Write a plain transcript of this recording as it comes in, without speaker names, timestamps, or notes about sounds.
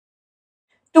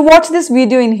To watch this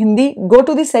video in Hindi, go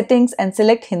to the settings and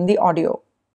select Hindi audio.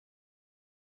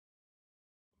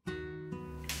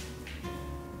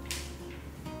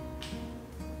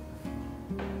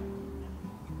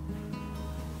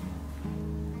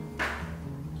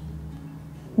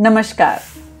 Namaskar.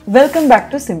 Welcome back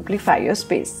to Simplify Your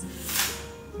Space.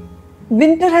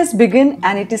 Winter has begun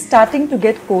and it is starting to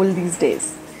get cold these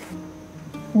days.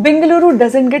 Bengaluru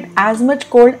doesn't get as much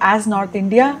cold as North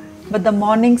India, but the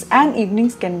mornings and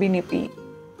evenings can be nippy.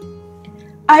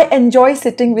 I enjoy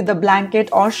sitting with a blanket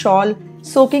or shawl,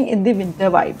 soaking in the winter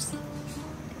vibes.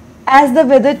 As the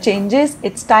weather changes,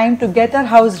 it's time to get our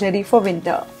house ready for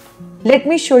winter. Let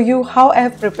me show you how I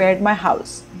have prepared my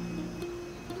house.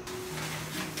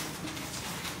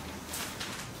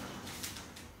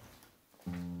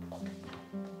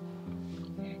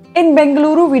 In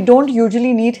Bengaluru, we don't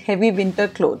usually need heavy winter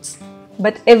clothes.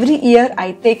 But every year,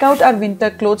 I take out our winter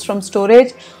clothes from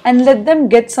storage and let them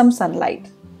get some sunlight.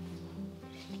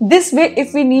 This way,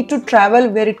 if we need to travel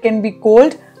where it can be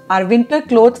cold, our winter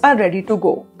clothes are ready to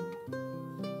go.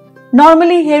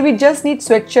 Normally, here we just need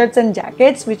sweatshirts and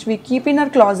jackets which we keep in our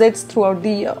closets throughout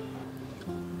the year.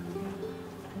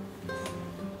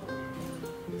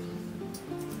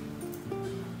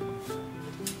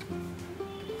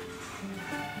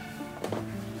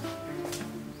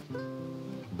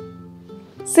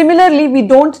 Similarly, we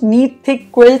don't need thick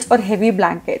quilts or heavy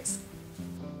blankets.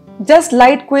 Just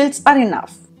light quilts are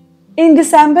enough. In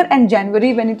December and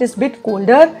January, when it is a bit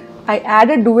colder, I add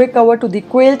a duvet cover to the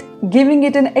quilt, giving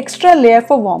it an extra layer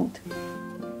for warmth.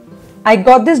 I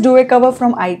got this duvet cover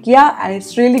from IKEA and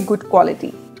it's really good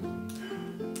quality.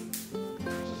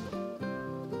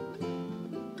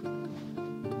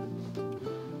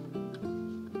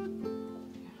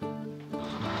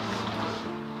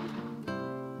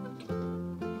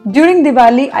 During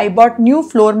Diwali, I bought new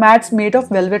floor mats made of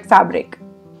velvet fabric.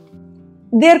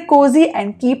 They are cozy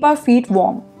and keep our feet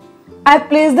warm. I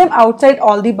place them outside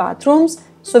all the bathrooms,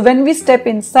 so when we step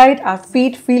inside, our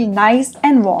feet feel nice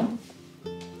and warm.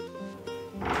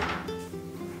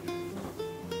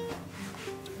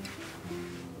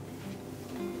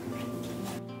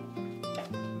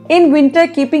 In winter,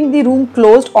 keeping the room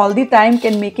closed all the time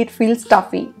can make it feel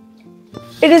stuffy.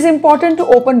 It is important to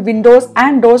open windows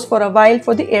and doors for a while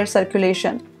for the air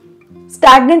circulation.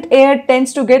 Stagnant air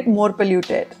tends to get more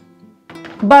polluted.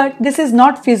 But this is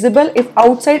not feasible if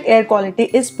outside air quality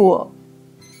is poor.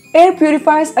 Air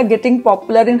purifiers are getting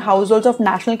popular in households of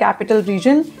National Capital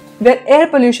Region where air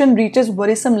pollution reaches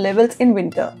worrisome levels in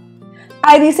winter.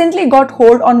 I recently got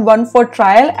hold on one for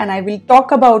trial and I will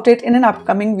talk about it in an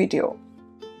upcoming video.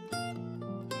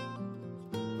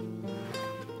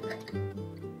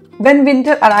 When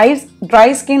winter arrives,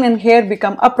 dry skin and hair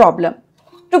become a problem.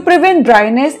 To prevent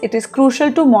dryness, it is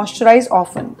crucial to moisturize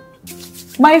often.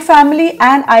 My family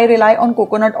and I rely on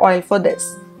coconut oil for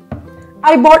this.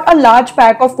 I bought a large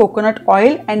pack of coconut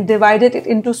oil and divided it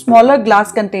into smaller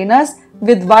glass containers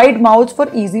with wide mouths for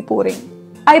easy pouring.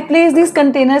 I placed these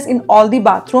containers in all the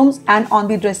bathrooms and on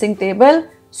the dressing table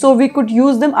so we could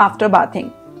use them after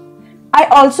bathing. I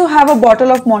also have a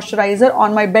bottle of moisturizer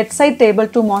on my bedside table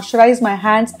to moisturize my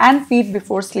hands and feet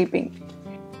before sleeping.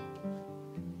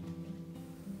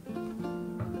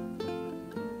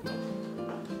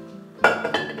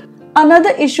 Another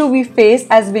issue we face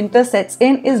as winter sets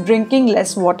in is drinking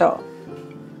less water.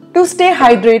 To stay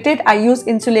hydrated, I use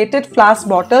insulated flask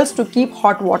bottles to keep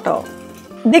hot water.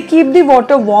 They keep the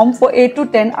water warm for 8 to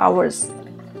 10 hours.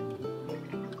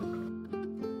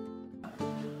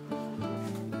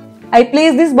 I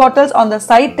place these bottles on the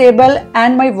side table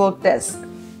and my work desk.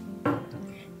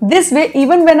 This way,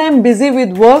 even when I am busy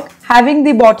with work, having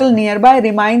the bottle nearby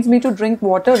reminds me to drink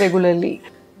water regularly.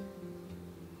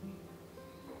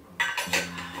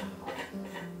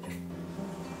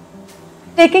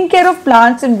 Taking care of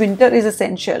plants in winter is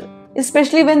essential,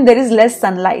 especially when there is less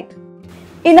sunlight.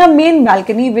 In our main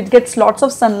balcony, which gets lots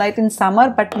of sunlight in summer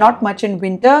but not much in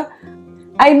winter,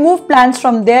 I move plants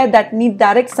from there that need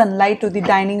direct sunlight to the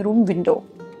dining room window.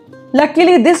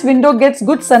 Luckily, this window gets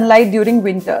good sunlight during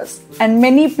winters and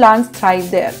many plants thrive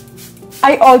there.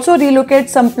 I also relocate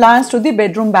some plants to the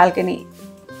bedroom balcony.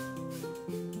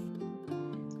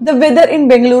 The weather in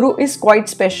Bengaluru is quite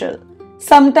special.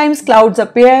 Sometimes clouds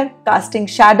appear, casting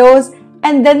shadows,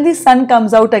 and then the sun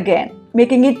comes out again,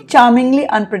 making it charmingly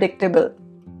unpredictable.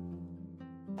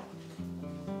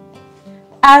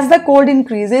 As the cold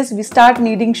increases, we start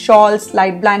needing shawls,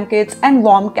 light blankets, and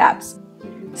warm caps.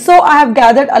 So I have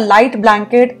gathered a light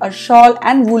blanket, a shawl,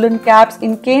 and woolen caps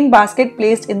in cane basket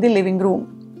placed in the living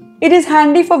room. It is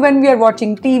handy for when we are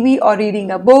watching TV or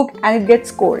reading a book and it gets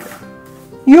cold.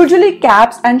 Usually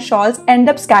caps and shawls end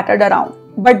up scattered around,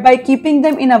 but by keeping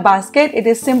them in a basket, it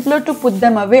is simpler to put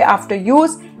them away after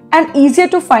use and easier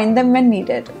to find them when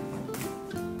needed.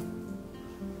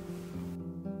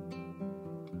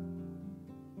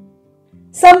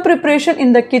 Some preparation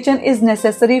in the kitchen is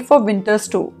necessary for winters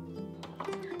too.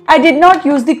 I did not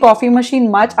use the coffee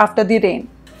machine much after the rain,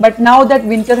 but now that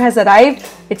winter has arrived,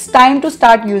 it's time to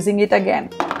start using it again.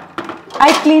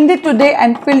 I cleaned it today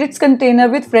and filled its container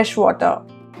with fresh water.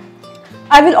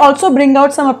 I will also bring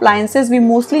out some appliances we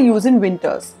mostly use in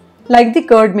winters, like the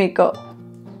curd maker.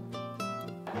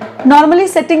 Normally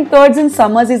setting curds in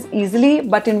summers is easy,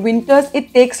 but in winters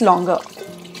it takes longer.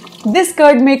 This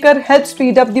curd maker helps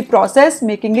speed up the process,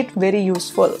 making it very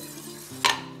useful.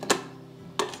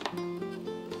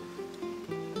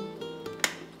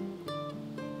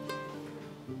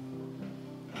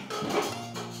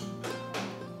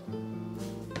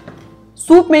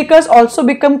 Soup makers also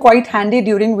become quite handy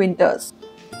during winters.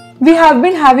 We have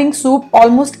been having soup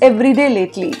almost every day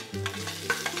lately.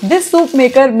 This soup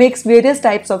maker makes various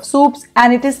types of soups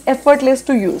and it is effortless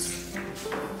to use.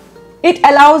 It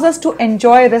allows us to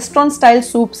enjoy restaurant-style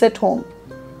soups at home.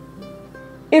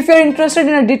 If you are interested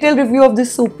in a detailed review of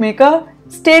this soup maker,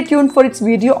 stay tuned for its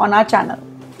video on our channel.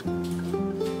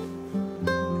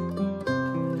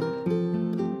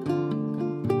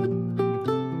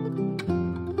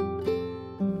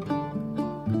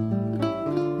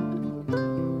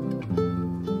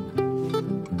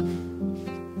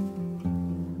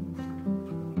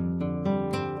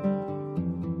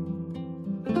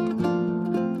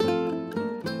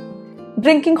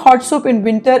 Drinking hot soup in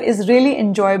winter is really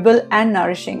enjoyable and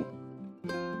nourishing.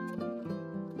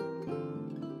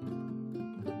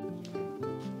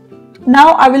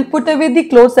 Now I will put away the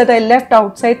clothes that I left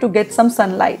outside to get some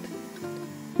sunlight.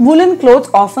 Woolen clothes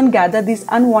often gather these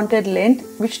unwanted lint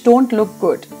which don't look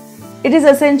good. It is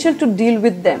essential to deal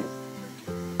with them.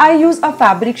 I use a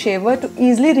fabric shaver to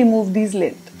easily remove these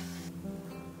lint.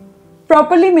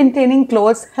 Properly maintaining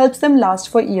clothes helps them last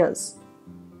for years.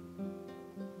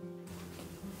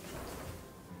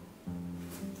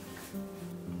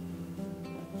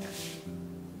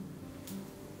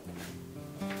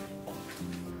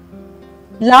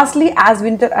 Lastly, as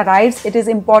winter arrives, it is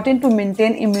important to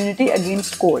maintain immunity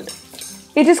against cold.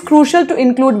 It is crucial to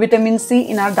include vitamin C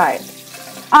in our diet.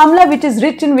 Amla, which is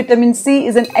rich in vitamin C,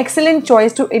 is an excellent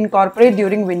choice to incorporate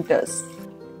during winters.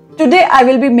 Today, I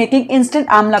will be making instant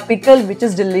amla pickle, which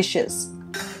is delicious.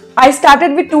 I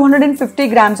started with 250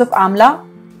 grams of amla.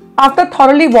 After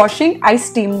thoroughly washing, I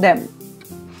steamed them.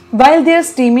 While they are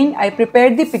steaming, I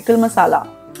prepared the pickle masala.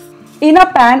 In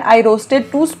a pan, I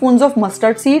roasted 2 spoons of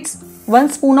mustard seeds, 1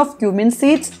 spoon of cumin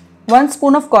seeds, 1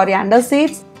 spoon of coriander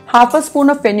seeds, half a spoon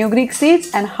of fenugreek seeds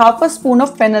and half a spoon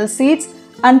of fennel seeds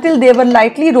until they were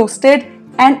lightly roasted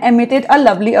and emitted a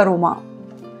lovely aroma.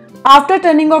 After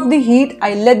turning off the heat,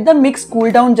 I let the mix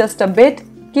cool down just a bit,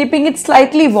 keeping it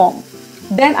slightly warm.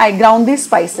 Then I ground these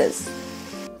spices.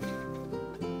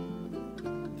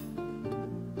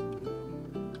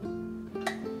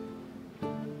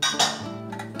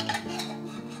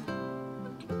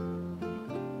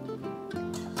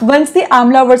 Once the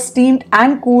amla were steamed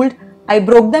and cooled, I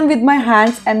broke them with my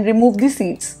hands and removed the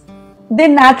seeds. They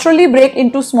naturally break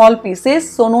into small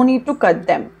pieces, so no need to cut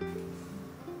them.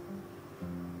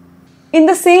 In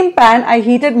the same pan, I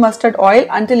heated mustard oil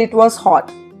until it was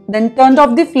hot, then turned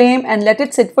off the flame and let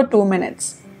it sit for 2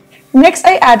 minutes. Next,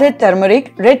 I added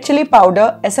turmeric, red chili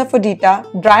powder,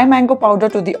 asafoetida, dry mango powder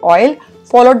to the oil,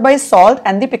 followed by salt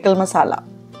and the pickle masala.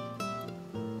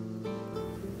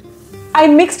 I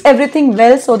mixed everything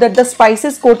well so that the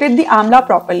spices coated the amla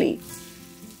properly.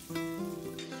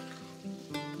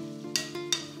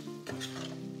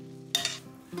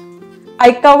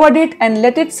 I covered it and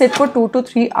let it sit for 2 to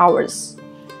 3 hours.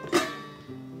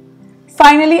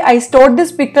 Finally, I stored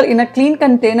this pickle in a clean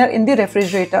container in the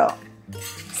refrigerator.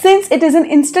 Since it is an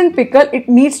instant pickle, it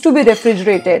needs to be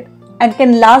refrigerated and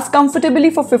can last comfortably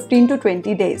for 15 to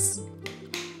 20 days.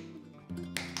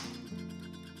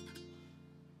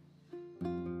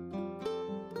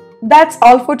 That's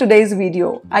all for today's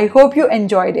video. I hope you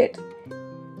enjoyed it.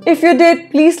 If you did,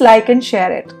 please like and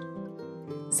share it.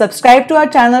 Subscribe to our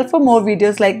channel for more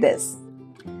videos like this.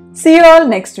 See you all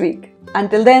next week.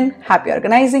 Until then, happy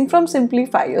organizing from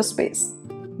Simplify Your Space.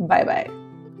 Bye bye.